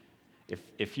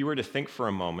If you were to think for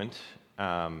a moment,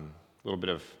 a little bit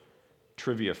of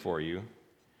trivia for you,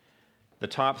 the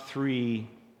top 3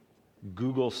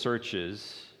 Google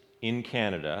searches in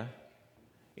Canada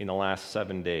in the last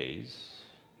 7 days,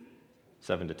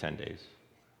 7 to 10 days,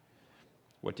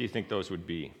 what do you think those would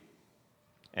be?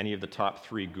 Any of the top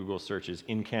 3 Google searches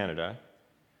in Canada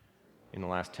in the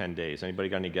last 10 days? Anybody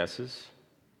got any guesses?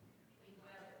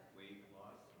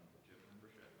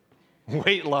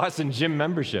 Weight loss and gym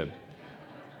membership.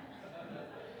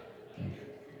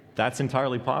 That's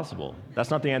entirely possible. That's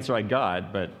not the answer I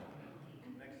got, but...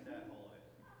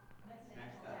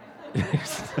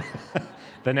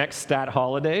 The next stat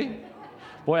holiday?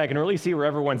 Boy, I can really see where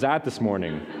everyone's at this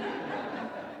morning.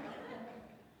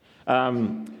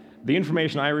 The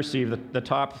information I received, the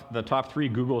top 3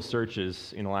 Google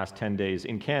searches in the last 10 days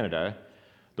in Canada,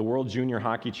 the World Junior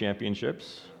Hockey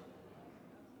Championships,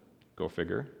 go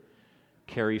figure,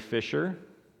 Carrie Fisher,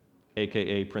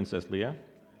 a.k.a. Princess Leia,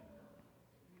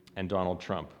 and Donald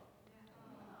Trump.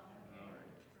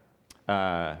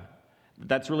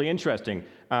 That's really interesting.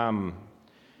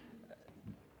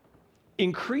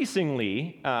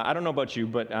 Increasingly, I don't know about you,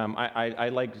 but I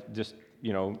like just,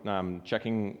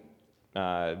 checking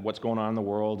what's going on in the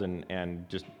world and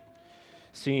just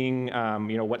seeing,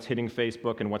 what's hitting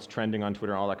Facebook and what's trending on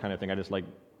Twitter and all that kind of thing. I just like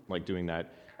doing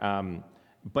that.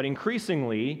 But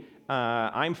increasingly,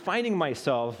 I'm finding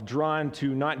myself drawn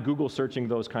to not Google searching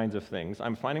those kinds of things.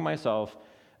 I'm finding myself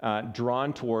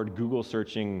drawn toward Google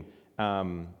searching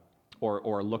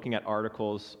or looking at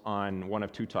articles on one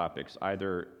of 2 topics,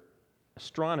 either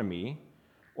astronomy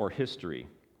or history.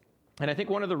 And I think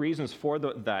one of the reasons for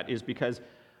that is because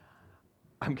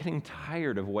I'm getting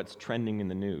tired of what's trending in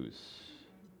the news.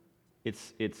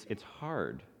 It's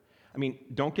hard. I mean,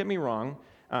 don't get me wrong.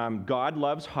 God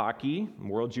loves hockey,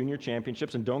 World Junior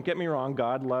Championships, and don't get me wrong,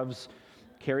 God loves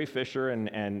Carrie Fisher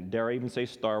and dare I even say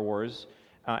Star Wars.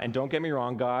 And don't get me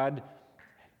wrong, God,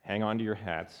 hang on to your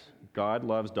hats, God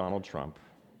loves Donald Trump.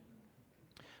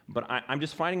 But I'm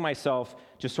just finding myself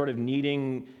just sort of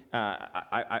needing,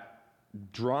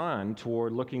 drawn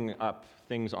toward looking up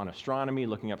things on astronomy,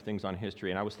 looking up things on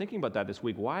history. And I was thinking about that this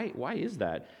week. Why is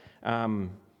that?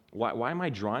 Why am I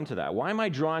drawn to that? Why am I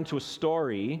drawn to a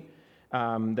story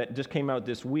that just came out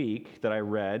this week that I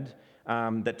read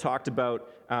that talked about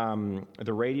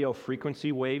the radio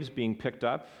frequency waves being picked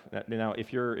up? Now,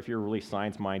 if you're really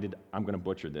science-minded, I'm going to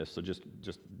butcher this, so just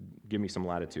give me some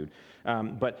latitude.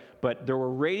 But there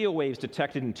were radio waves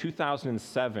detected in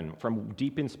 2007 from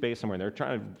deep in space somewhere.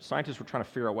 Scientists were trying to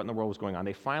figure out what in the world was going on.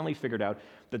 They finally figured out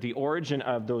that the origin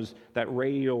of that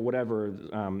radio whatever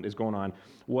is going on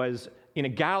was in a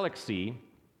galaxy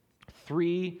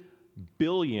 3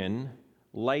 billion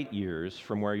light years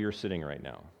from where you're sitting right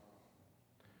now.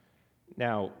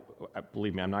 Now,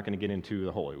 believe me, I'm not going to get into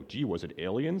the whole, was it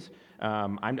aliens?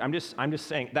 I'm just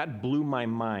saying, that blew my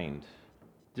mind,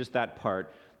 just that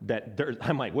part,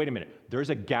 I'm like, wait a minute, there's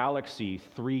a galaxy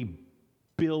 3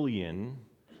 billion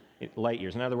light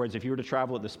years. In other words, if you were to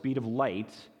travel at the speed of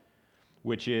light,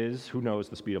 which is, who knows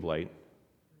the speed of light?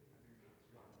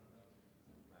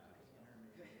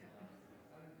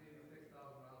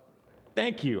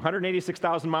 Thank you,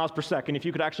 186,000 miles per second. If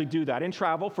you could actually do that and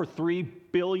travel for 3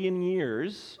 billion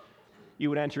years, you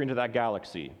would enter into that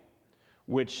galaxy,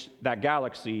 which that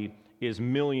galaxy is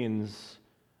millions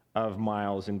of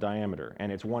miles in diameter,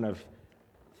 and it's one of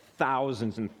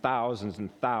thousands and thousands and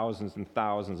thousands and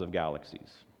thousands of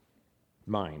galaxies.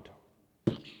 Mind.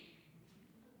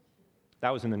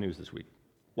 That was in the news this week.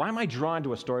 Why am I drawn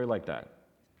to a story like that?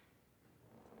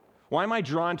 Why am I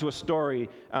drawn to a story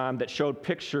that showed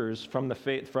pictures from the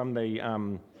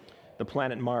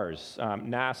planet Mars?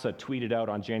 NASA tweeted out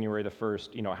on January the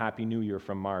 1st, Happy New Year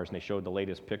from Mars, and they showed the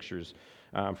latest pictures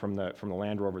from the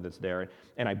Land Rover that's there.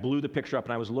 And I blew the picture up,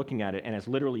 and I was looking at it, and it's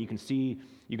literally you can see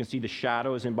the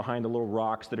shadows in behind the little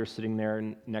rocks that are sitting there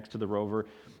next to the rover.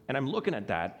 And I'm looking at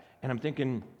that, and I'm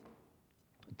thinking,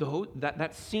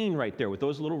 that scene right there with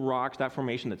those little rocks, that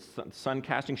formation, that sun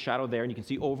casting shadow there, and you can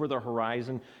see over the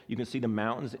horizon, you can see the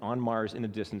mountains on Mars in the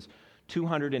distance,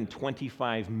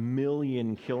 225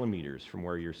 million kilometers from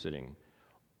where you're sitting,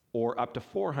 or up to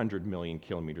 400 million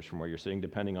kilometers from where you're sitting,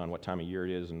 depending on what time of year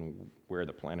it is and where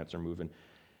the planets are moving.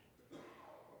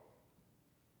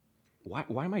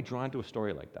 Why am I drawn to a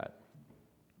story like that?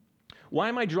 Why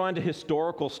am I drawn to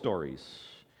historical stories?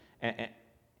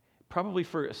 Probably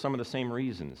for some of the same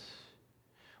reasons.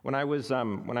 When I was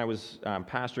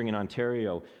pastoring in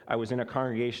Ontario, I was in a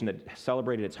congregation that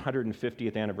celebrated its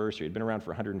 150th anniversary. It had been around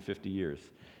for 150 years.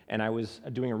 and I was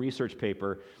doing a research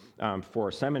paper for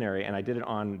a seminary, and I did it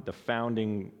on the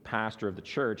founding pastor of the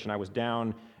church, and I was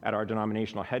down at our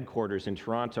denominational headquarters in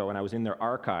Toronto, and I was in their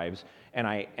archives, and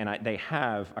they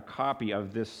have a copy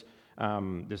of this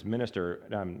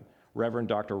minister, Reverend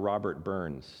Dr. Robert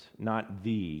Burns, not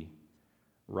the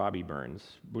Robbie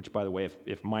Burns, which, by the way,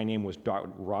 if my name was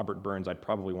Robert Burns, I'd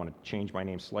probably want to change my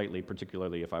name slightly,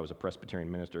 particularly if I was a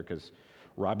Presbyterian minister, because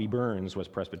Robbie Burns was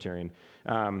Presbyterian.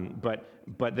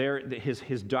 But there,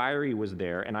 his diary was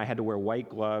there, and I had to wear white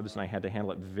gloves, and I had to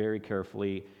handle it very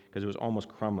carefully because it was almost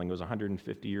crumbling. It was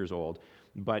 150 years old.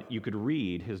 But you could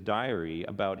read his diary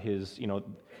about his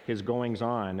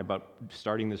goings-on, about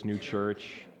starting this new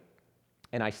church.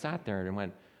 And I sat there and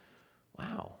went,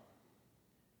 wow.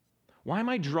 Why am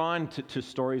I drawn to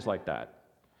stories like that?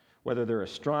 Whether they're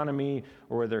astronomy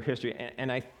or whether they're history.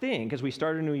 And I think, as we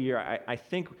start a new year, I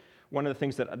think one of the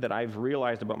things that I've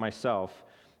realized about myself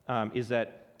is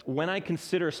that when I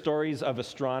consider stories of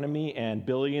astronomy and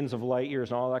billions of light years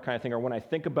and all that kind of thing, or when I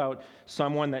think about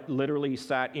someone that literally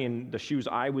sat in the shoes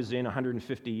I was in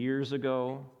 150 years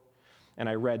ago, and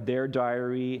I read their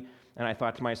diary, and I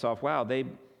thought to myself, wow,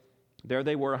 there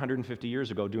they were 150 years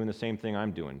ago doing the same thing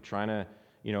I'm doing, trying to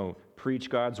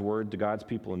preach God's word to God's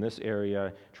people in this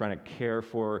area, trying to care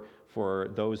for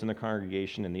those in the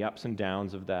congregation and the ups and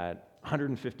downs of that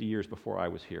 150 years before I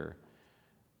was here.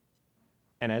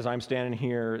 And as I'm standing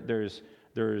here, there's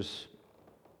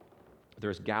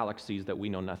galaxies that we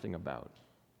know nothing about.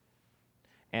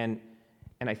 And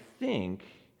I think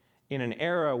in an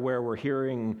era where we're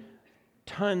hearing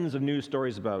tons of news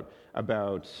stories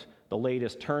about the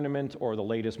latest tournament or the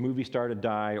latest movie star to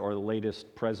die or the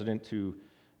latest president to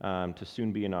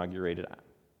soon be inaugurated,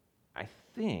 I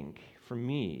think, for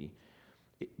me,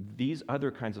 these other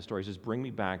kinds of stories just bring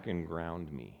me back and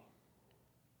ground me.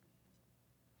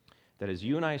 That as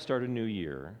you and I start a new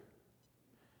year,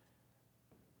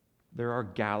 there are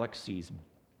galaxies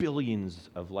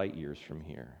billions of light years from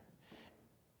here.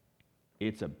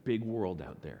 It's a big world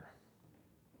out there.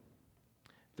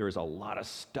 There's a lot of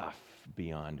stuff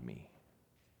beyond me.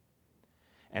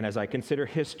 And as I consider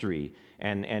history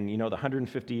and the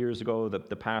 150 years ago,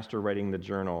 the pastor writing the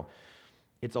journal,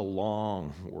 it's a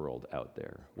long world out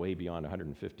there, way beyond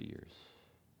 150 years.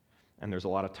 And there's a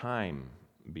lot of time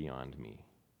beyond me.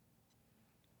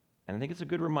 And I think it's a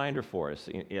good reminder for us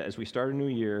as we start a new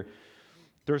year.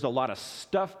 There's a lot of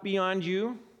stuff beyond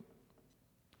you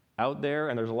out there,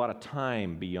 and there's a lot of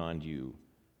time beyond you.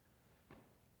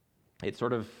 It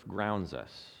sort of grounds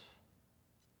us.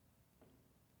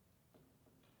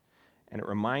 And it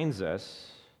reminds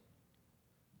us,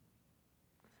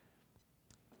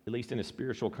 at least in a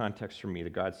spiritual context for me,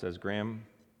 that God says, Graeme,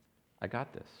 I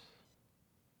got this.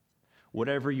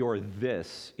 Whatever your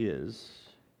this is,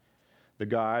 the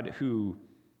God who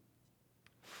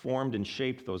formed and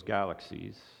shaped those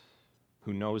galaxies,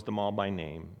 who knows them all by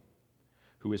name,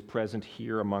 who is present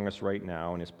here among us right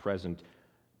now and is present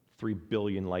 3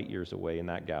 billion light years away in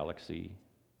that galaxy.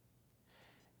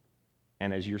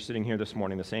 And as you're sitting here this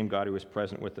morning, the same God who was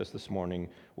present with us this morning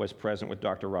was present with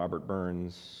Dr. Robert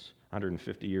Burns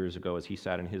 150 years ago as he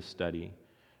sat in his study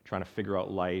trying to figure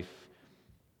out life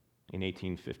in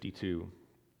 1852.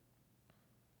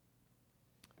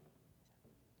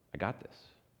 I got this,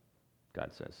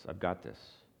 God says. I've got this.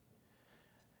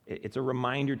 It's a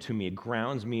reminder to me. It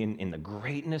grounds me in the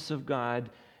greatness of God,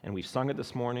 and we've sung it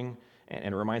this morning,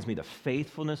 and it reminds me of the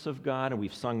faithfulness of God, and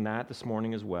we've sung that this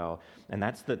morning as well, and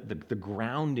that's the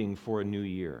grounding for a new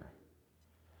year.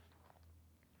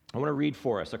 I want to read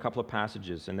for us a couple of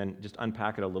passages and then just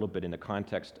unpack it a little bit in the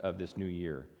context of this new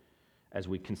year as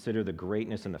we consider the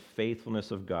greatness and the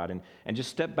faithfulness of God, and just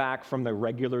step back from the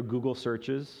regular Google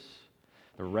searches,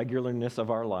 the regularness of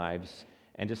our lives,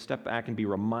 and just step back and be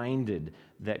reminded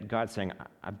that God's saying,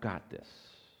 I've got this.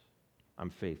 I'm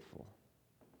faithful.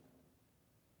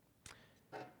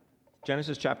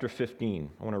 Genesis chapter 15.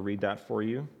 I want to read that for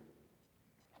you.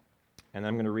 And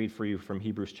I'm going to read for you from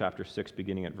Hebrews chapter 6,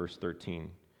 beginning at verse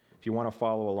 13. If you want to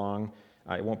follow along,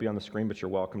 it won't be on the screen, but you're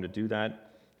welcome to do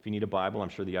that. If you need a Bible, I'm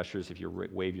sure the ushers, if you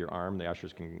wave your arm, the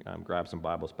ushers can grab some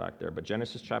Bibles back there. But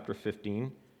Genesis chapter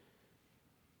 15,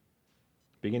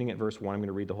 beginning at verse 1, I'm going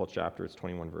to read the whole chapter. It's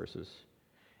 21 verses.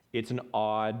 It's an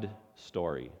odd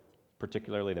story,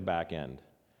 particularly the back end.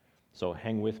 So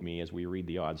hang with me as we read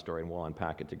the odd story, and we'll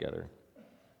unpack it together.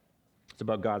 It's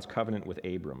about God's covenant with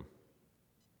Abram.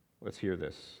 Let's hear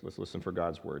this. Let's listen for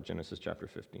God's word, Genesis chapter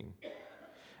 15.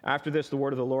 After this, the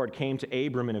word of the Lord came to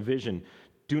Abram in a vision.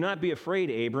 Do not be afraid,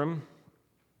 Abram.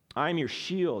 I am your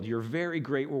shield, your very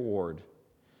great reward.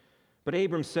 But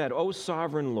Abram said, O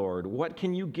sovereign Lord, what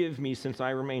can you give me since I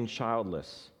remain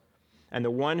childless? and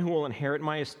the one who will inherit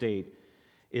my estate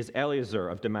is Eliezer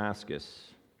of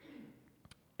Damascus."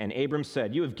 And Abram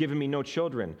said, "You have given me no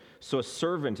children, so a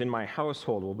servant in my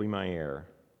household will be my heir."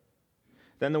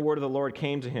 Then the word of the Lord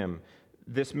came to him,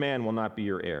 "This man will not be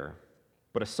your heir,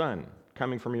 but a son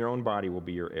coming from your own body will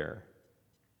be your heir."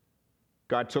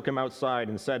 God took him outside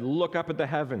and said, "Look up at the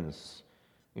heavens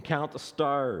and count the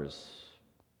stars."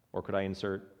 Or could I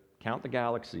insert, count the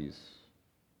galaxies,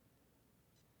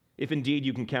 if indeed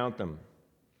you can count them.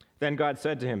 Then God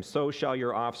said to him, "So shall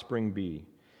your offspring be."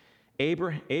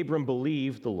 Abram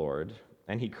believed the Lord,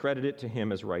 and he credited it to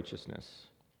him as righteousness.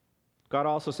 God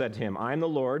also said to him, "I am the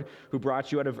Lord who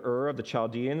brought you out of Ur of the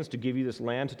Chaldeans to give you this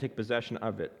land to take possession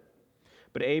of it."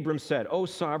 But Abram said, "O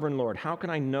sovereign Lord, how can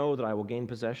I know that I will gain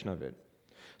possession of it?"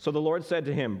 So the Lord said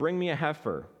to him, "Bring me a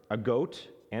heifer, a goat,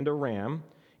 and a ram,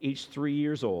 each 3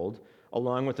 years old,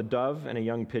 along with a dove and a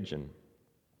young pigeon."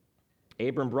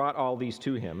 Abram brought all these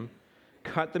to him,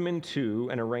 cut them in two,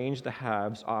 and arranged the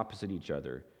halves opposite each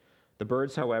other. The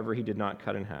birds, however, he did not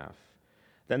cut in half.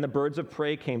 Then the birds of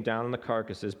prey came down on the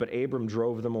carcasses, but Abram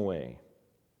drove them away.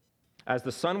 As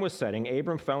the sun was setting,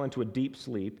 Abram fell into a deep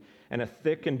sleep, and a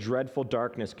thick and dreadful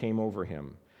darkness came over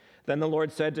him. Then the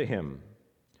Lord said to him,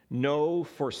 "Know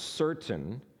for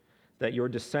certain that your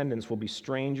descendants will be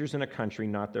strangers in a country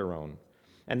not their own,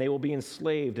 and they will be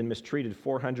enslaved and mistreated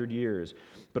 400 years.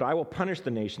 But I will punish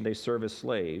the nation they serve as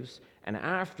slaves, and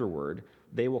afterward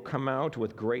they will come out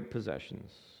with great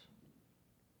possessions.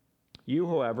 You,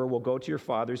 however, will go to your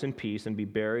fathers in peace and be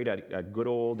buried at a good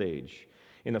old age.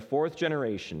 In the 4th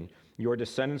generation, your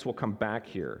descendants will come back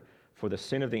here, for the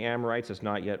sin of the Amorites has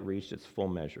not yet reached its full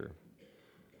measure."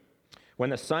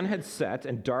 When the sun had set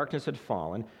and darkness had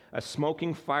fallen, a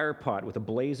smoking firepot with a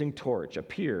blazing torch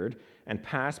appeared and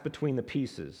passed between the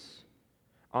pieces.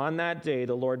 On that day,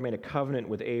 the Lord made a covenant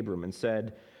with Abram and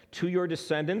said, "To your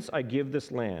descendants I give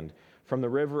this land, from the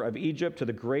river of Egypt to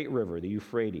the great river, the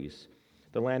Euphrates,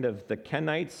 the land of the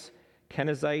Kenites,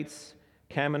 Kenizzites,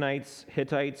 Canaanites,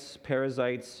 Hittites,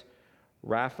 Perizzites,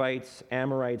 Raphites,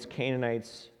 Amorites,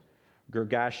 Canaanites,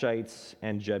 Girgashites,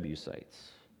 and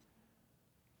Jebusites."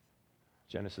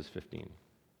 Genesis 15.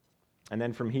 And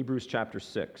then from Hebrews chapter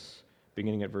 6,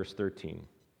 beginning at verse 13.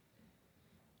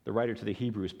 The writer to the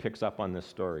Hebrews picks up on this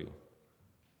story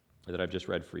that I've just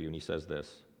read for you, and he says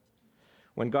this: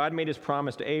 "When God made his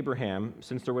promise to Abraham,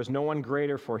 since there was no one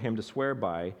greater for him to swear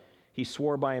by, he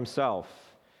swore by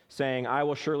himself, saying, 'I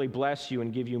will surely bless you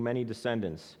and give you many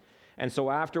descendants.' And so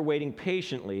after waiting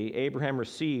patiently, Abraham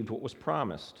received what was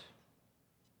promised.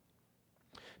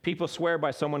 People swear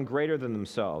by someone greater than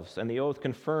themselves, and the oath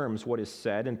confirms what is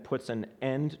said and puts an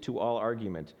end to all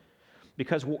argument.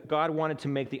 Because God wanted to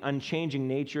make the unchanging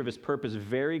nature of his purpose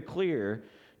very clear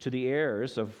to the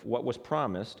heirs of what was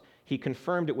promised, he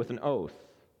confirmed it with an oath.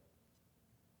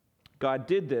 God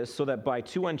did this so that by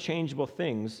two unchangeable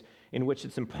things in which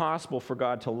it's impossible for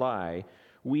God to lie,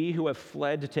 we who have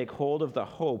fled to take hold of the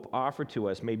hope offered to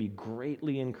us may be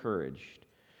greatly encouraged.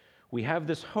 We have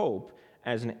this hope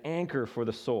as an anchor for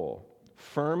the soul,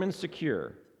 firm and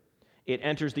secure. It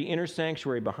enters the inner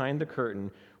sanctuary behind the curtain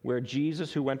where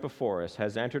Jesus, who went before us,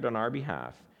 has entered on our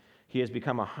behalf. He has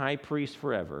become a high priest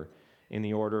forever in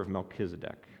the order of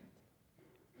Melchizedek."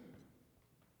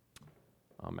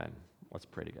 Amen. Let's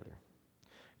pray together.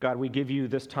 God, we give you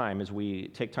this time as we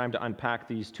take time to unpack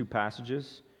these two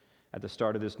passages at the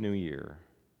start of this new year.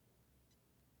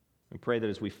 We pray that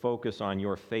as we focus on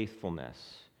your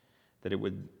faithfulness,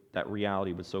 that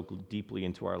reality would soak deeply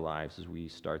into our lives as we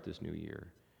start this new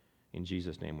year. In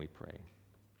Jesus' name we pray.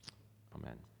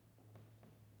 Amen.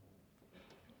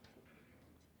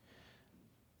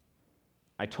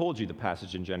 I told you the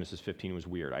passage in Genesis 15 was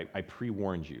weird. I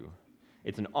pre-warned you.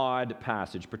 It's an odd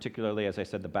passage, particularly, as I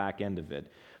said, the back end of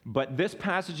it. But this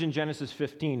passage in Genesis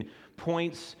 15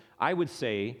 points, I would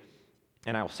say,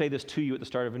 and I'll say this to you at the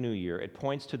start of a new year, it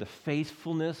points to the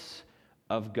faithfulness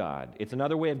of God. It's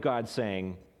another way of God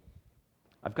saying,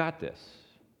 "I've got this.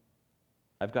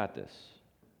 I've got this."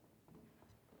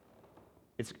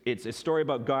 It's a story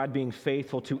about God being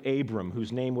faithful to Abram,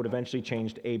 whose name would eventually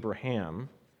change to Abraham.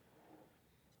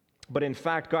 But in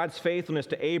fact, God's faithfulness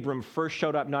to Abram first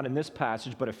showed up not in this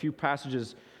passage, but a few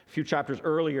chapters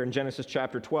earlier in Genesis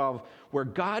chapter 12, where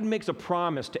God makes a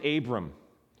promise to Abram.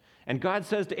 And God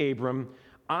says to Abram,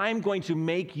 "I'm going to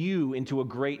make you into a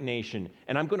great nation,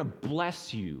 and I'm going to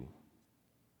bless you."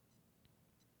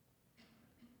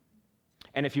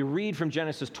 And if you read from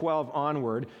Genesis 12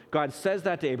 onward, God says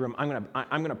that to Abram, I'm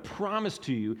going to promise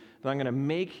to you that I'm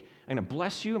going I'm going to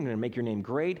bless you. I'm going to make your name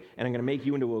great, and I'm going to make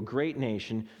you into a great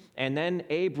nation. And then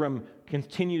Abram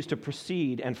continues to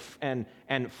proceed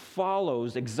and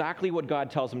follows exactly what God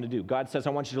tells him to do. God says, I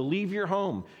want you to leave your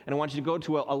home, and I want you to go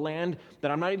to a land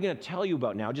that I'm not even going to tell you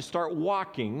about now. Just start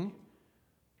walking,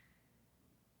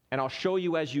 and I'll show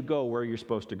you as you go where you're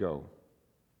supposed to go.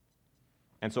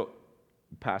 And so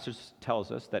the passage tells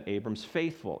us that Abram's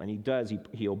faithful, and he does.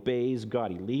 He obeys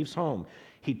God. He leaves home.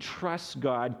 He trusts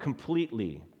God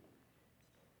completely.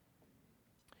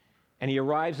 And he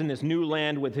arrives in this new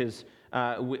land with his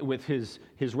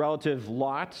relative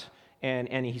Lot,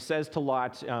 and he says to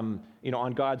Lot,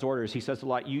 on God's orders, he says to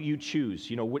Lot, you choose.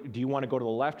 Do you want to go to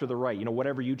the left or the right?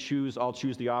 Whatever you choose, I'll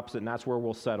choose the opposite, and that's where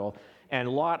we'll settle. And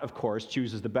Lot, of course,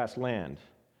 chooses the best land.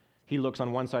 He looks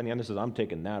on one side and the other and says, I'm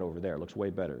taking that over there. It looks way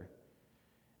better.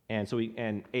 And so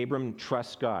Abram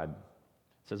trusts God.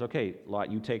 Says, okay,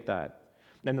 Lot, you take that.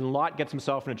 And then Lot gets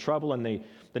himself into trouble, and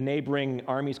the neighboring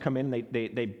armies come in, and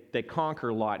they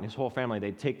conquer Lot and his whole family.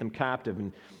 They take them captive,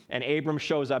 and Abram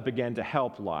shows up again to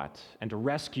help Lot and to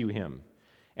rescue him.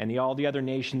 And all the other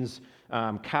nations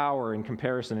cower in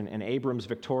comparison, and Abram's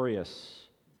victorious.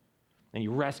 And he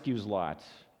rescues Lot.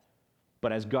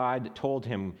 But as God told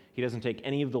him, he doesn't take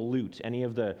any of the loot, any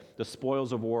of the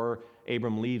spoils of war.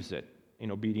 Abram leaves it in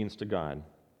obedience to God.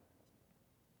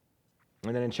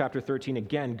 And then in chapter 13,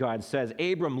 again, God says,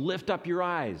 Abram, lift up your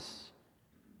eyes.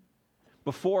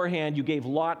 Beforehand, you gave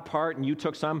Lot part and you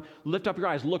took some. Lift up your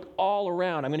eyes. Look all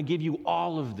around. I'm going to give you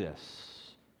all of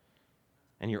this.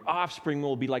 And your offspring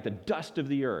will be like the dust of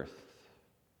the earth,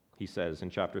 he says in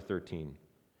chapter 13.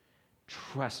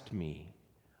 Trust me.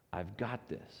 I've got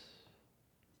this.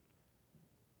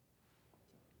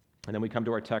 And then we come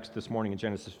to our text this morning in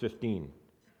Genesis 15.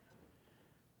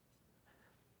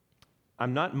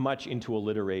 I'm not much into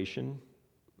alliteration,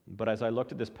 but as I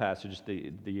looked at this passage,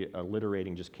 the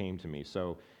alliterating just came to me.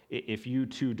 So if you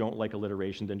too don't like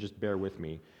alliteration, then just bear with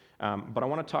me. But I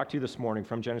want to talk to you this morning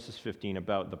from Genesis 15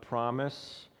 about the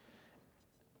problem,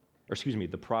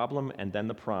 and then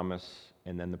the promise,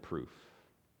 and then the proof.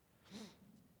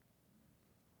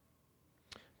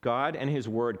 God and his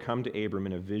word come to Abram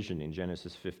in a vision in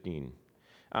Genesis 15.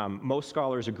 Most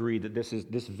scholars agree that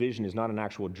this vision is not an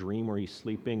actual dream where he's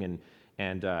sleeping and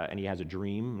he has a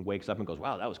dream and wakes up and goes,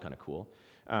 wow, that was kind of cool.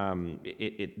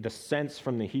 The sense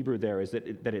from the Hebrew there is that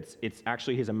it's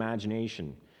actually his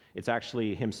imagination. It's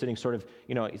actually him sitting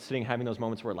having those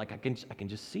moments where I can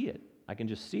just see it. I can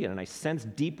just see it. And I sense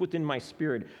deep within my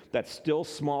spirit that still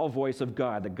small voice of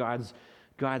God, that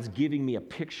God's giving me a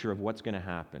picture of what's going to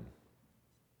happen.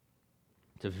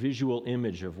 It's a visual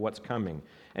image of what's coming.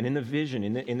 And in the vision,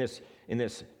 in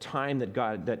this time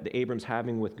that Abram's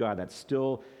having with God, that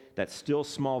still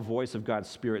small voice of God's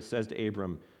Spirit says to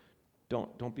Abram,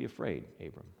 don't be afraid,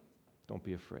 Abram. Don't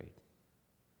be afraid.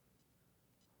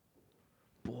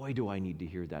 Boy, do I need to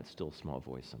hear that still small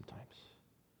voice sometimes.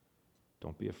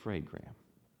 Don't be afraid, Graeme.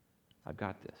 I've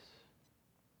got this.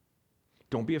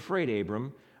 Don't be afraid,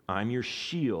 Abram. I'm your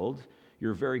shield.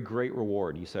 Your very great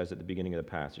reward, he says at the beginning of the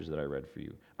passage that I read for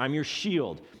you. I'm your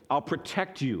shield. I'll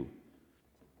protect you.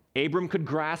 Abram could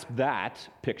grasp that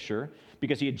picture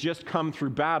because he had just come through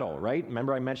battle, right?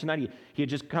 Remember I mentioned that? He had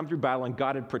just come through battle and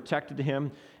God had protected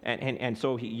him. And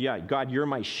so, God, you're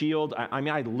my shield.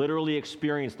 I literally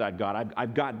experienced that, God.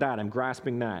 I've got that. I'm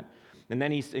grasping that. And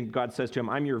then God says to him,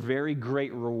 I'm your very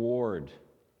great reward.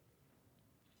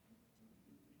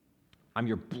 I'm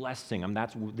your blessing. I'm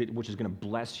that which is going to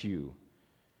bless you.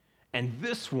 And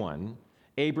this one,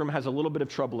 Abram has a little bit of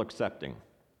trouble accepting.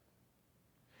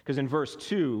 Because in verse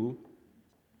 2,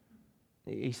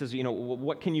 he says,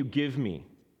 what can you give me?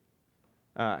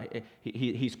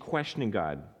 He's questioning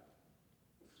God.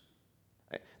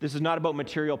 This is not about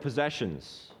material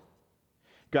possessions.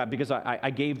 God, because I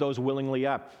gave those willingly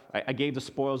up. I gave the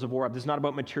spoils of war up. This is not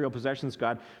about material possessions,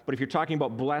 God. But if you're talking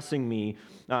about blessing me,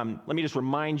 let me just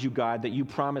remind you, God, that you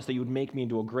promised that you would make me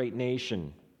into a great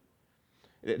nation.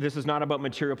 This is not about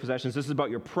material possessions. This is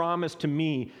about your promise to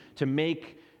me to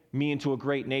make me into a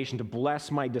great nation, to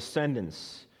bless my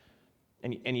descendants.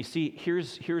 And you see,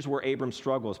 here's where Abram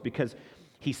struggles, because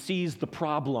he sees the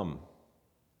problem.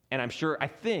 And I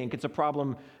think it's a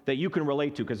problem that you can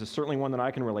relate to, because it's certainly one that I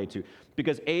can relate to.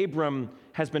 Because Abram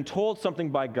has been told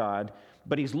something by God,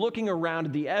 but he's looking around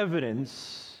at the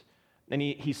evidence, and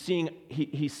he's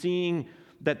seeing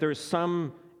that there's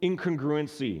some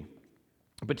incongruency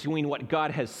between what God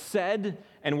has said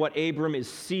and what Abram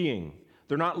is seeing.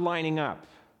 They're not lining up.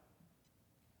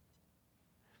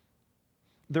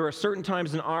 There are certain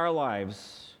times in our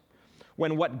lives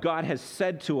when what God has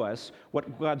said to us,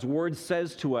 what God's word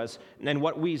says to us, and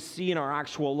what we see in our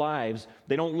actual lives,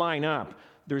 they don't line up.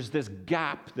 There's this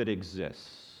gap that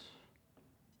exists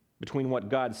between what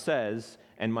God says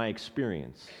and my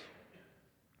experience.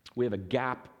 We have a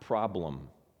gap problem.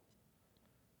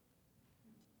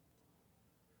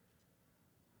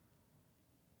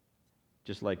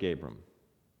 Just like Abram.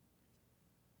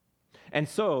 And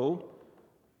so,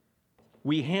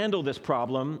 we handle this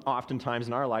problem oftentimes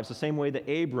in our lives the same way that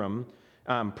Abram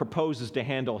proposes to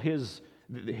handle his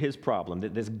problem,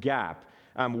 this gap.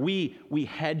 We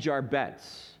hedge our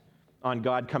bets on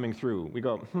God coming through. We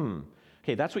go,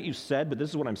 okay, that's what you said, but this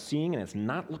is what I'm seeing, and it's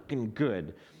not looking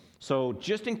good. So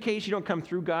just in case you don't come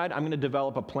through, God, I'm going to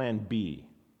develop a plan B.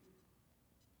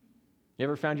 You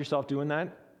ever found yourself doing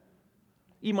that?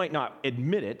 You might not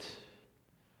admit it,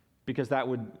 because that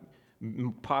would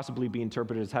possibly be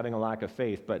interpreted as having a lack of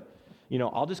faith, but,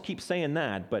 I'll just keep saying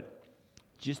that, but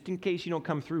just in case you don't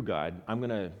come through, God, I'm going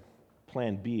to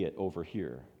plan B it over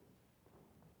here.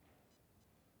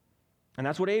 And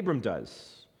that's what Abram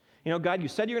does. God, you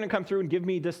said you're going to come through and give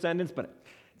me descendants, but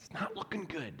it's not looking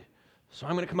good. So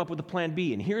I'm going to come up with a plan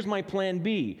B. And here's my plan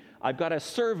B. I've got a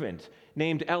servant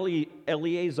named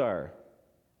Eliezer.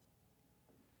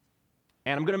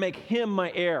 And I'm going to make him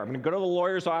my heir. I'm going to go to the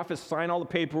lawyer's office, sign all the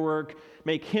paperwork,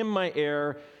 make him my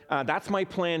heir. That's my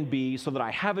plan B, so that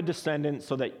I have a descendant,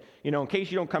 so that, in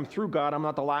case you don't come through, God, I'm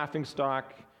not the laughing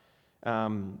stock.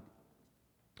 And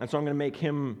so I'm going to make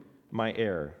him my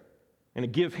heir. And to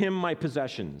give him my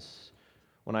possessions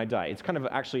when I die. It's kind of,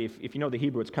 actually, if you know the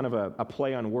Hebrew, it's kind of a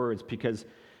play on words, because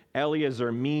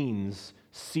Eliezer means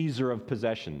Caesar of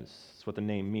possessions. That's what the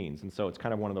name means. And so it's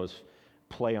kind of one of those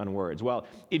play on words. Well,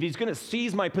 if he's going to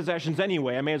seize my possessions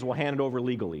anyway, I may as well hand it over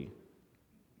legally.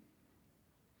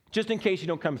 Just in case you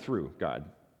don't come through, God.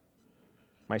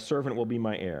 My servant will be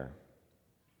my heir.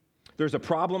 There's a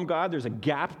problem, God. There's a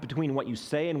gap between what you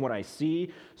say and what I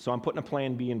see, so I'm putting a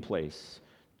plan B in place,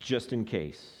 just in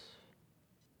case.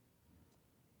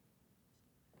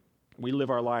 We live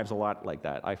our lives a lot like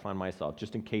that. I find myself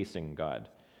just in casing God.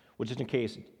 Well, just in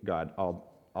case, God,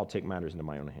 I'll take matters into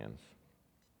my own hands.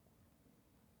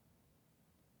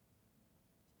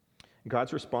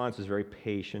 God's response is very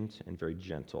patient and very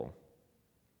gentle,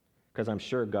 because I'm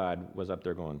sure God was up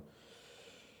there going,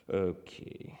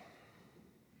 okay.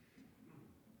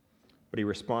 But he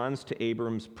responds to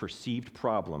Abram's perceived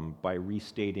problem by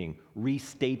restating,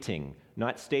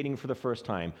 not stating for the first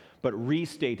time, but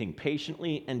restating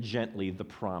patiently and gently the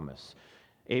promise.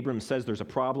 Abram says there's a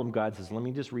problem. God says, let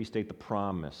me just restate the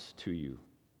promise to you.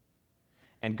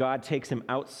 And God takes him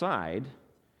outside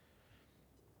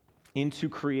into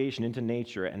creation, into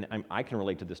nature, and I can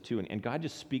relate to this too, and God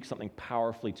just speaks something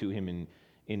powerfully to him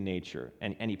in nature,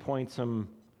 and he points him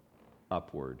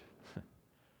upward.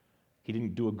 He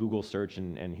didn't do a Google search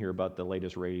and hear about the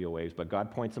latest radio waves, but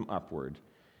God points him upward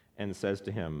and says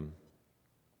to him,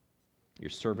 your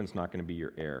servant's not going to be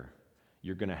your heir.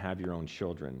 You're going to have your own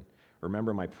children.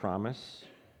 Remember my promise?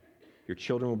 Your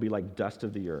children will be like dust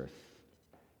of the earth.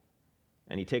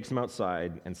 And he takes him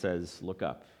outside and says, look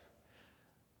up.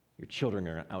 Your children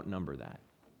are going to outnumber that.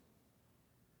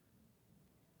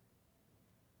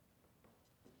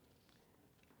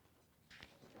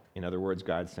 In other words,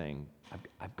 God's saying,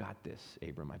 I've got this,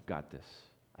 Abram. I've got this.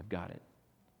 I've got it.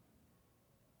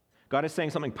 God is saying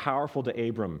something powerful to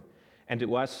Abram and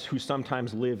to us who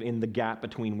sometimes live in the gap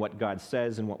between what God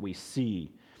says and what we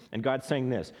see. And God's saying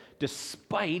this,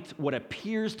 despite what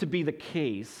appears to be the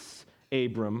case,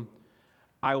 Abram,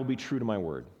 I will be true to my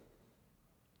word.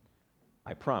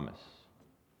 I promise.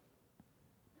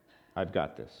 I've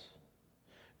got this.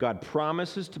 God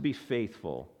promises to be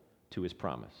faithful to his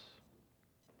promise.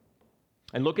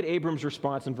 And look at Abram's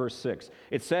response in verse 6.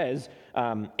 It says,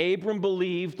 Abram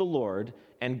believed the Lord,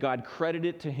 and God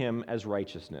credited it to him as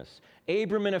righteousness.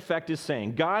 Abram, in effect, is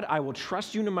saying, God, I will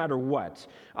trust you no matter what.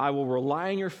 I will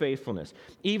rely on your faithfulness.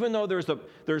 Even though there's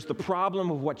the problem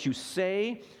of what you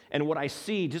say and what I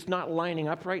see just not lining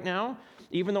up right now,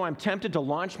 even though I'm tempted to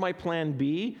launch my plan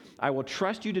B, I will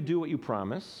trust you to do what you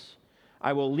promise.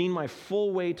 I will lean my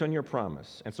full weight on your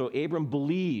promise. And so Abram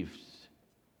believed,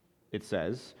 it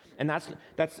says, and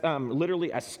that's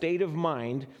literally a state of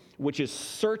mind which is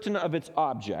certain of its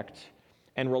object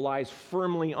and relies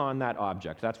firmly on that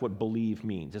object. That's what believe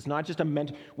means. It's not just a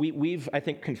mental. We've I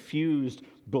think confused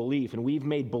belief, and we've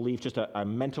made belief just a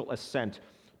mental assent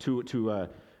to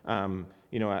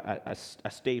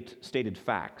stated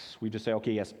facts. We just say,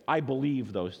 okay, yes, I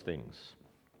believe those things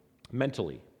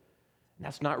mentally. And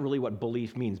that's not really what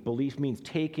belief means. Belief means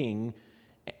taking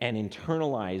and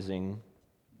internalizing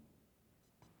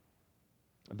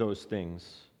those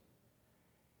things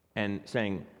and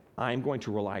saying, I'm going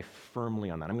to rely firmly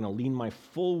on that. I'm going to lean my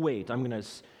full weight. I'm going to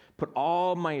put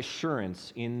all my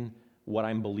assurance in what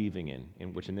I'm believing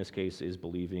in which in this case is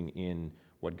believing in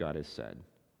what God has said.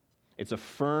 It's a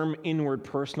firm, inward,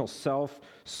 personal,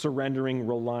 self-surrendering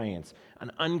reliance,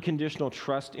 an unconditional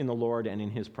trust in the Lord and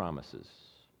in His promises.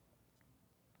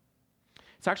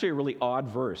 It's actually a really odd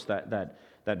verse, that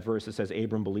verse that says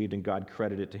Abram believed and God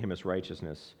credited it to him as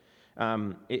righteousness.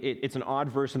 It's an odd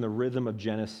verse in the rhythm of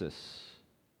Genesis.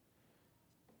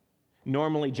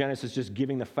 Normally, Genesis is just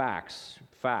giving the facts.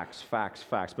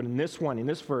 But in this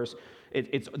verse,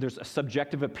 there's a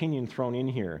subjective opinion thrown in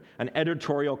here, an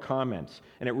editorial comment,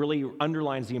 and it really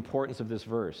underlines the importance of this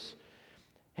verse.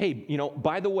 Hey,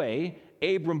 by the way,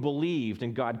 Abram believed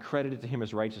and God credited to him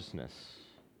as righteousness.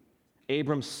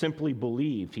 Abram simply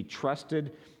believed. He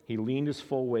trusted, he leaned his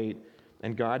full weight,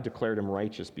 and God declared him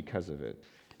righteous because of it.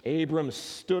 Abram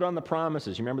stood on the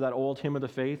promises. You remember that old hymn of the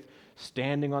faith?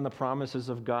 Standing on the promises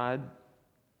of God,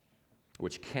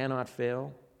 which cannot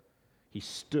fail. He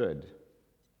stood.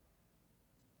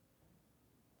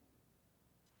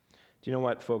 Do you know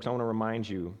what, folks? I want to remind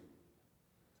you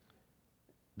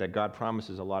that God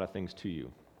promises a lot of things to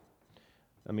you.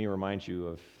 Let me remind you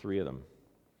of 3 of them.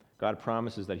 God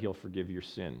promises that He'll forgive your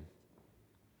sin.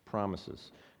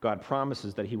 Promises. God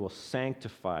promises that He will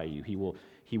sanctify you. He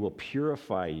will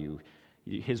purify you.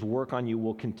 His work on you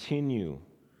will continue.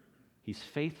 He's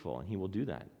faithful, and He will do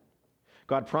that.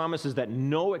 God promises that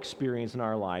no experience in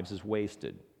our lives is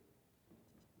wasted.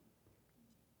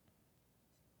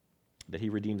 That He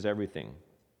redeems everything.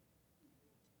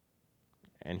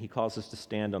 And He calls us to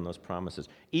stand on those promises,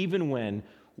 even when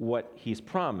what He's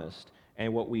promised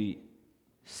and what we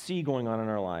see going on in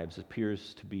our lives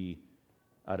appears to be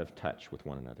out of touch with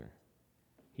one another.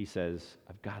 He says,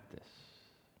 I've got this.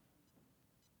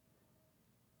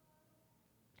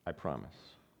 I promise.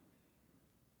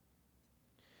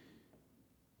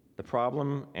 The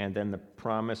problem, and then the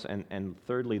promise, and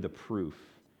thirdly, the proof.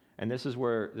 And this is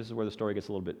where the story gets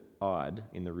a little bit odd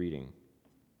in the reading.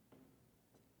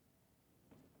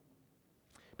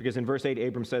 Because in verse 8,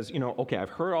 Abram says, okay, I've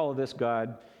heard all of this,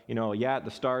 God. The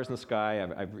stars in the sky,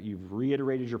 you've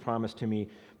reiterated your promise to me.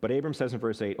 But Abram says in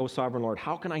verse 8, "O sovereign Lord,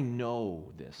 how can I know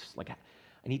this?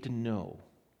 I need to know.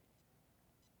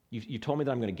 You told me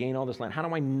that I'm going to gain all this land. How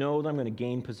do I know that I'm going to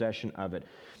gain possession of it?"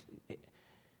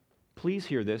 Please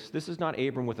hear this. This is not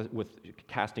Abram with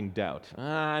casting doubt.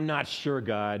 I'm not sure,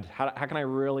 God. How can I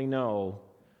really know?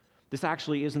 This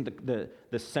actually isn't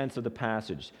the sense of the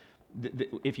passage.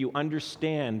 If you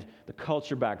understand the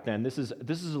culture back then, this is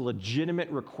a legitimate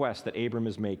request that Abram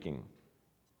is making.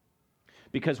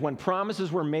 Because when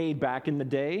promises were made back in the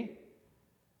day,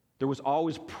 there was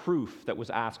always proof that was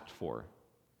asked for.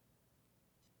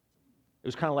 It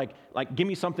was kind of like give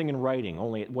me something in writing,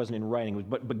 only it wasn't in writing,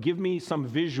 but give me some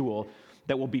visual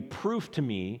that will be proof to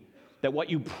me that what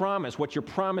you promise, what you're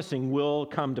promising will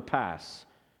come to pass.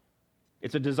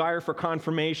 It's a desire for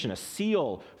confirmation, a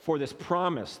seal for this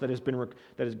promise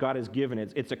that God has given.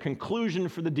 It's a conclusion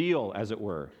for the deal, as it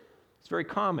were. It's very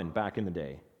common back in the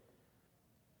day.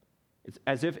 It's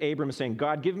as if Abram is saying,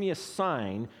 God, give me a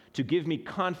sign to give me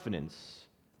confidence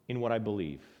in what I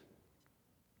believe.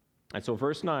 And so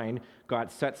verse 9,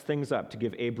 God sets things up to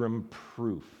give Abram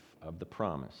proof of the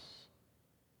promise.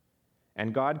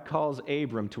 And God calls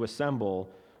Abram to assemble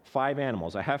 5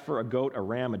 animals, a heifer, a goat, a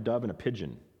ram, a dove, and a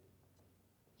pigeon.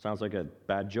 Sounds like a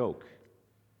bad joke.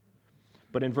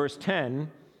 But in verse 10,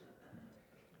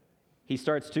 he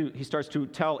starts to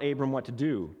tell Abram what to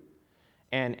do.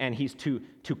 And he's to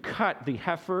cut the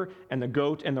heifer and the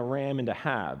goat and the ram into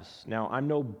halves. Now, I'm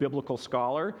no biblical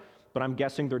scholar, but I'm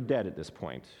guessing they're dead at this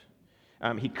point.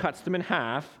 He cuts them in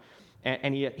half,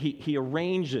 and he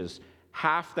arranges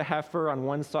half the heifer on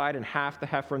one side and half the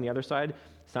heifer on the other side.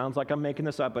 Sounds like I'm making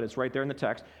this up, but it's right there in the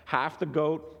text. Half the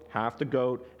goat, half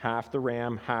the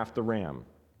ram, half the ram.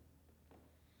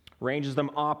 Arranges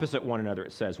them opposite one another,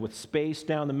 it says, with space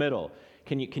down the middle.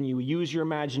 Can you use your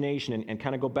imagination and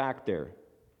kind of go back there?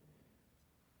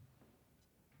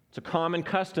 It's a common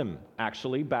custom,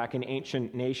 actually, back in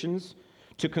ancient nations,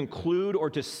 to conclude or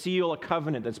to seal a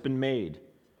covenant that's been made.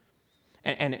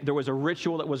 And there was a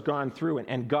ritual that was gone through,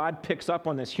 and God picks up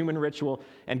on this human ritual,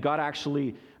 and God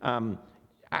actually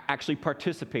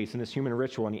participates in this human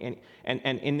ritual. And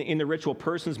in the ritual,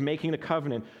 persons making the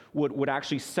covenant would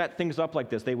actually set things up like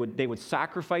this. They would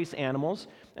sacrifice animals,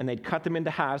 and they'd cut them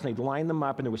into halves, and they'd line them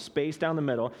up, and there was space down the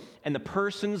middle. And the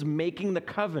persons making the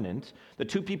covenant, the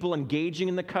 2 people engaging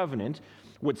in the covenant,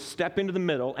 would step into the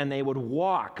middle, and they would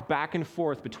walk back and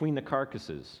forth between the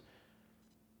carcasses.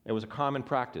 It was a common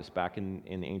practice back in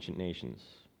the ancient nations.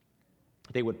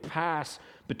 They would pass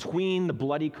between the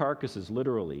bloody carcasses,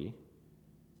 literally.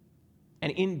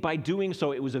 And by doing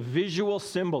so, it was a visual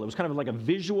symbol. It was kind of like a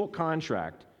visual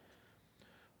contract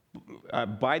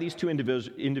by these two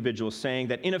individuals saying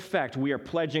that, in effect, we are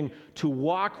pledging to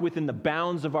walk within the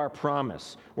bounds of our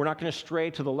promise. We're not going to stray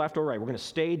to the left or right. We're going to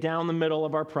stay down the middle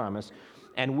of our promise.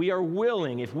 And we are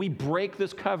willing, if we break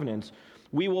this covenant,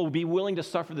 we will be willing to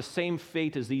suffer the same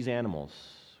fate as these animals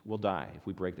will die if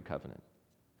we break the covenant.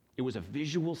 It was a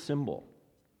visual symbol,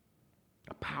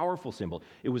 a powerful symbol.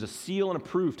 It was a seal and a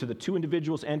proof to the two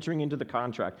individuals entering into the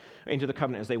contract, into the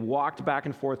covenant, as they walked back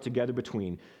and forth together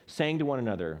between, saying to one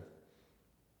another,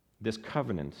 this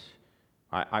covenant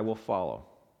I will follow.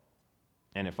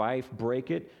 And if I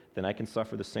break it, then I can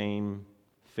suffer the same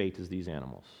fate as these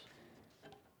animals.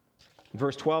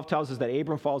 Verse 12 tells us that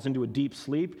Abram falls into a deep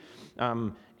sleep,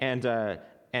 and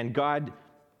God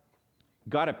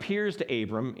appears to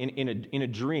Abram in a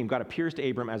dream. God appears to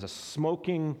Abram as a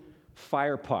smoking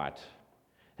fire pot.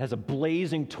 It has a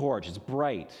blazing torch. It's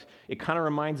bright. It kind of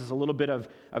reminds us a little bit of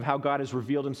how God has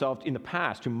revealed himself in the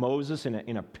past to Moses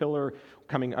in a pillar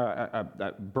coming,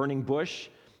 a burning bush,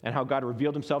 and how God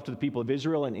revealed himself to the people of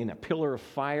Israel in a pillar of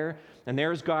fire. And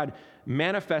there's God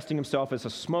manifesting himself as a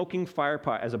smoking fire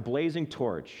pot, as a blazing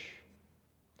torch.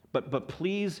 But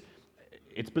please,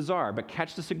 it's bizarre, but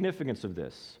catch the significance of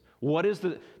this. What is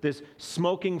this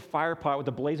smoking fire pot with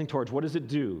a blazing torch? What does it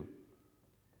do?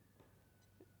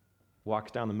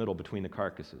 Walks down the middle between the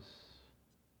carcasses,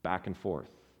 back and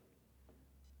forth.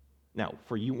 Now,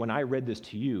 for you, when I read this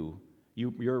to you,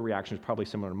 your reaction is probably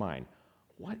similar to mine.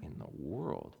 What in the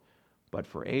world? But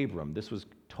for Abram, this was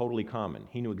totally common.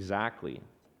 He knew exactly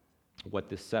what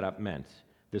this setup meant.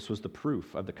 This was the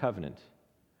proof of the covenant.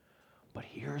 But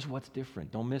here's what's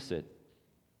different. Don't miss it.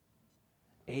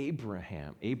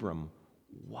 Abram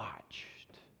watched.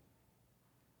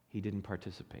 He didn't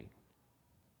participate.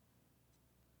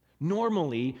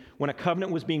 Normally, when a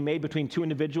covenant was being made between two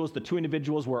individuals, the two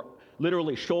individuals were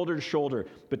literally shoulder to shoulder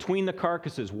between the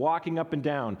carcasses, walking up and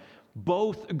down,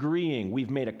 both agreeing, we've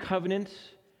made a covenant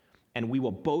and we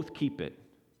will both keep it.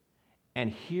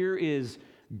 And here is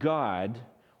God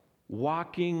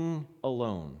walking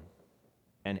alone,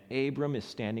 and Abram is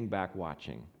standing back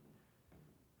watching,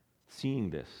 seeing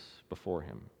this before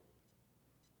him.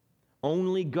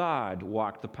 Only God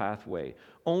walked the pathway.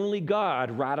 Only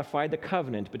God ratified the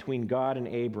covenant between God and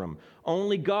Abram.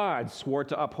 Only God swore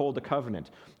to uphold the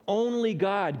covenant. Only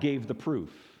God gave the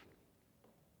proof.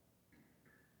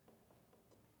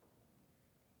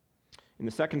 In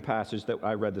the second passage that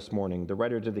I read this morning, the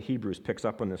writer to the Hebrews picks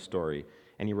up on this story,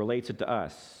 and he relates it to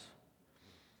us.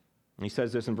 And he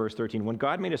says this in verse 13, when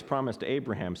God made his promise to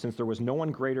Abraham, since there was no one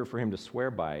greater for him to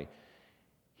swear by,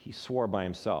 he swore by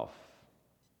himself.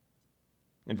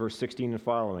 In verse 16 and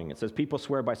following, it says, people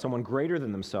swear by someone greater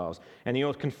than themselves, and the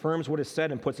oath confirms what is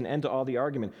said and puts an end to all the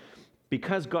argument.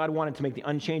 Because God wanted to make the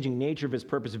unchanging nature of his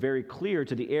purpose very clear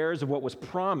to the heirs of what was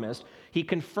promised, he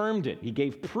confirmed it. He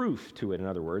gave proof to it, in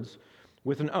other words,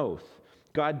 with an oath.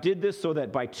 God did this so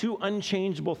that by two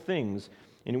unchangeable things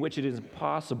in which it is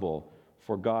impossible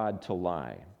for God to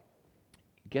lie.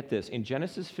 Get this, in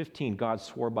Genesis 15, God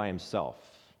swore by himself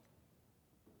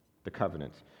the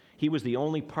covenant. He was the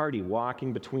only party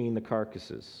walking between the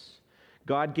carcasses.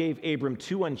 God gave Abram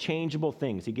two unchangeable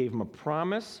things. He gave him a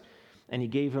promise and he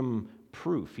gave him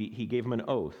proof. He gave him an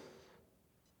oath.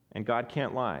 And God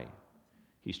can't lie.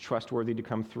 He's trustworthy to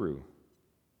come through.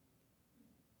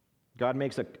 God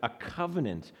makes a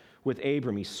covenant with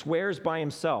Abram. He swears by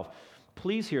himself.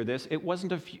 Please hear this. It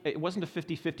wasn't a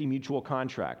 50-50 mutual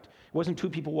contract. It wasn't two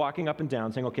people walking up and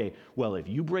down saying, okay, well, if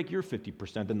you break your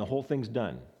 50%, then the whole thing's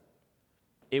done.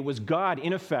 It was God,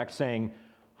 in effect, saying,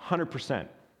 100%.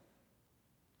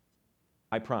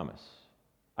 I promise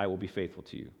I will be faithful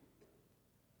to you.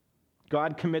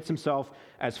 God commits himself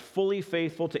as fully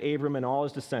faithful to Abram and all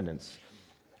his descendants.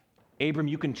 Abram,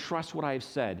 you can trust what I have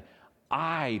said.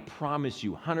 I promise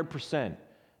you 100%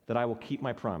 that I will keep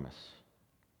my promise.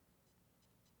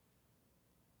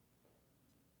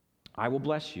 I will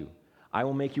bless you. I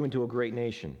will make you into a great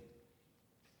nation.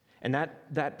 And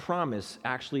that promise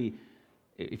actually,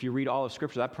 if you read all of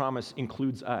Scripture, that promise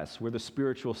includes us. We're the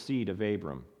spiritual seed of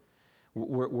Abram.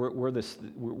 We're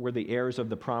the heirs of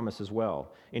the promise as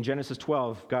well. In Genesis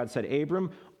 12, God said,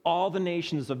 Abram, all the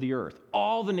nations of the earth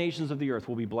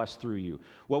will be blessed through you.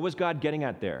 What was God getting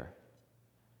at there?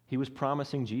 He was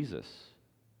promising Jesus.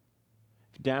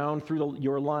 Down through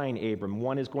your line, Abram,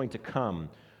 one is going to come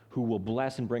who will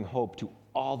bless and bring hope to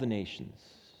all the nations.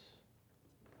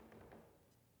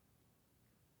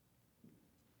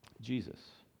 Jesus.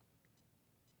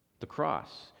 The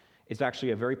cross is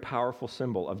actually a very powerful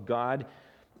symbol of God,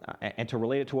 and to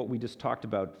relate it to what we just talked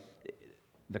about,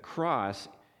 the cross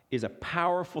is a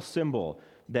powerful symbol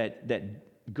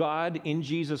that God in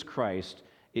Jesus Christ,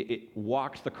 it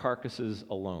walked the carcasses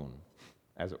alone,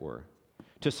 as it were,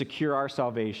 to secure our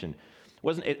salvation.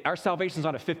 Our salvation's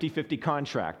not a 50-50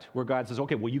 contract where God says,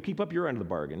 okay, well, you keep up your end of the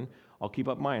bargain, I'll keep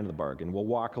up my end of the bargain. We'll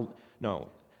walk. No.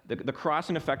 The cross,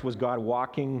 in effect, was God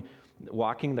walking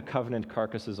the covenant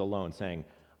carcasses alone, saying,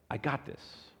 I got this,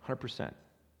 100%.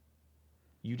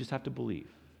 You just have to believe.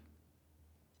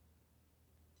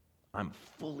 I'm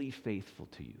fully faithful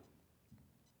to you.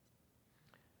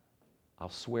 I'll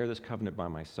swear this covenant by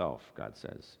myself, God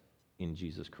says, in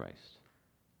Jesus Christ.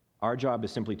 Our job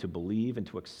is simply to believe and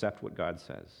to accept what God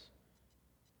says.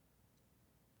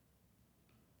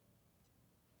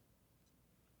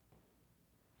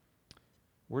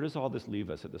 Where does all this leave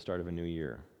us at the start of a new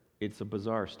year? It's a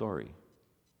bizarre story.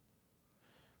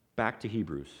 Back to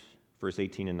Hebrews, verse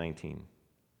 18 and 19.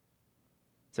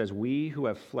 It says, we who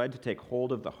have fled to take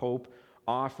hold of the hope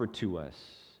offered to us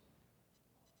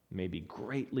may be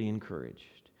greatly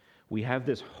encouraged. We have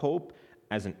this hope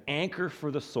as an anchor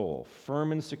for the soul,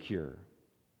 firm and secure.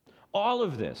 All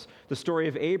of this, the story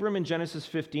of Abram in Genesis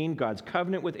 15, God's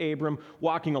covenant with Abram,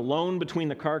 walking alone between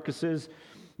the carcasses,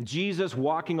 Jesus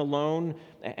walking alone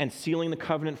and sealing the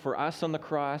covenant for us on the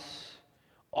cross,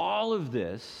 all of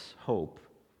this hope,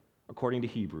 according to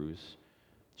Hebrews,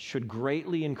 should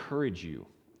greatly encourage you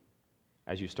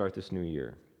as you start this new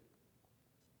year.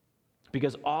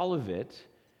 Because all of it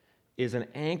is an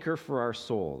anchor for our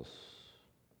souls.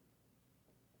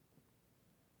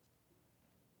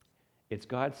 It's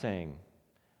God saying,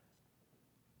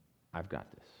 I've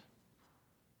got this.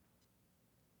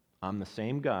 I'm the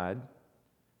same God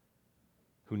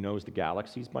who knows the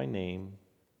galaxies by name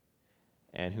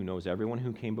and who knows everyone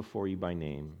who came before you by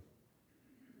name.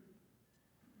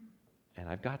 And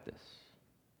I've got this.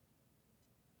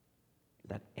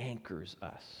 That anchors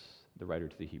us, the writer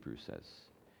to the Hebrews says.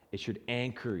 It should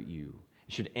anchor you.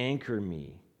 It should anchor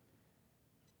me.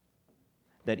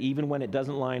 That even when it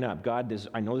doesn't line up, God,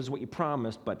 I know this is what you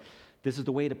promised, but this is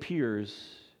the way it appears.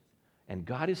 And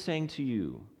God is saying to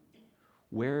you,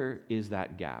 where is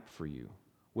that gap for you?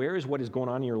 Where is what is going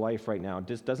on in your life right now? It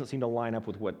just doesn't seem to line up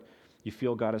with what you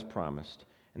feel God has promised.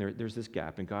 And there's this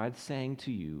gap. And God's saying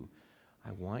to you,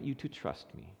 I want you to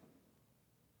trust me.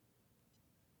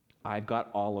 I've got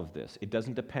all of this. It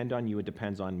doesn't depend on you. It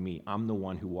depends on me. I'm the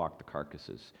one who walked the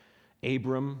carcasses.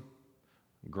 Abram,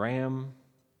 Graeme,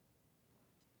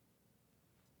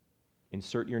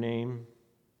 insert your name.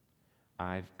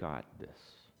 I've got this.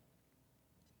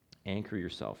 Anchor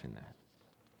yourself in that.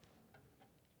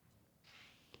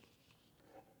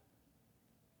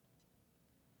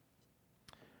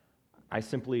 I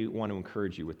simply want to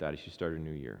encourage you with that as you start a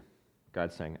new year.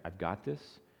 God's saying, I've got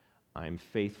this. I'm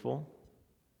faithful.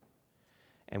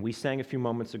 And we sang a few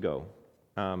moments ago.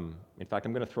 In fact,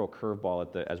 I'm going to throw a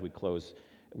curveball as we close.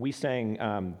 We sang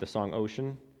the song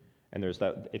Ocean, and there's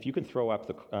that. If you can throw up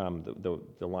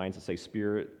the lines that say,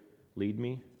 Spirit, lead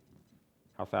me.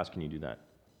 How fast can you do that?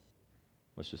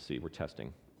 Let's just see. We're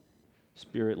testing.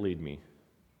 Spirit, lead me.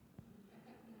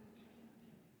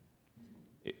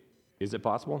 Is it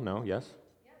possible? No? Yes?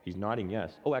 Yep. He's nodding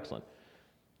yes. Oh, excellent.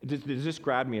 It just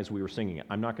grabbed me as we were singing it.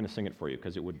 I'm not going to sing it for you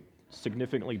because it would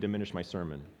significantly diminish my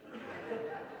sermon.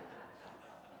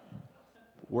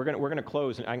 We're going to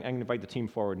close, and I'm going to invite the team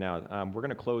forward now. We're going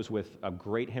to close with a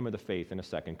great hymn of the faith in a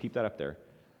second. Keep that up there.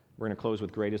 We're going to close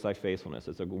with Great is Thy Faithfulness.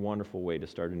 It's a wonderful way to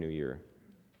start a new year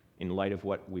in light of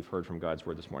what we've heard from God's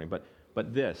Word this morning.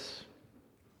 But this,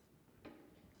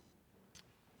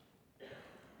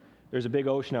 there's a big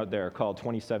ocean out there called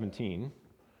 2017,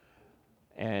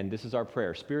 and this is our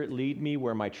prayer. Spirit, lead me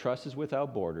where my trust is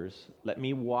without borders. Let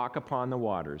me walk upon the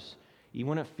waters, even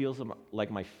when it feels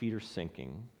like my feet are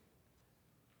sinking.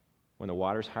 When the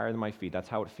water's higher than my feet, that's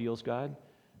how it feels, God.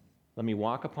 Let me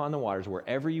walk upon the waters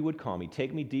wherever you would call me.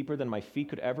 Take me deeper than my feet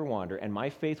could ever wander, and my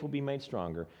faith will be made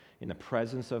stronger in the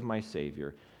presence of my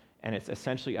Savior. And it's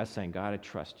essentially us saying, God, I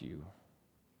trust you.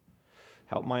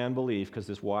 Help my unbelief because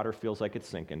this water feels like it's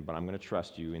sinking, but I'm going to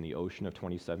trust you in the ocean of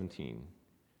 2017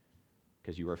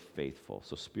 because you are faithful.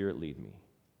 So Spirit, lead me.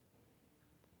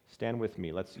 Stand with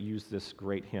me. Let's use this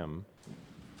great hymn.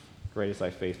 Great is thy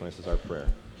faithfulness is our prayer.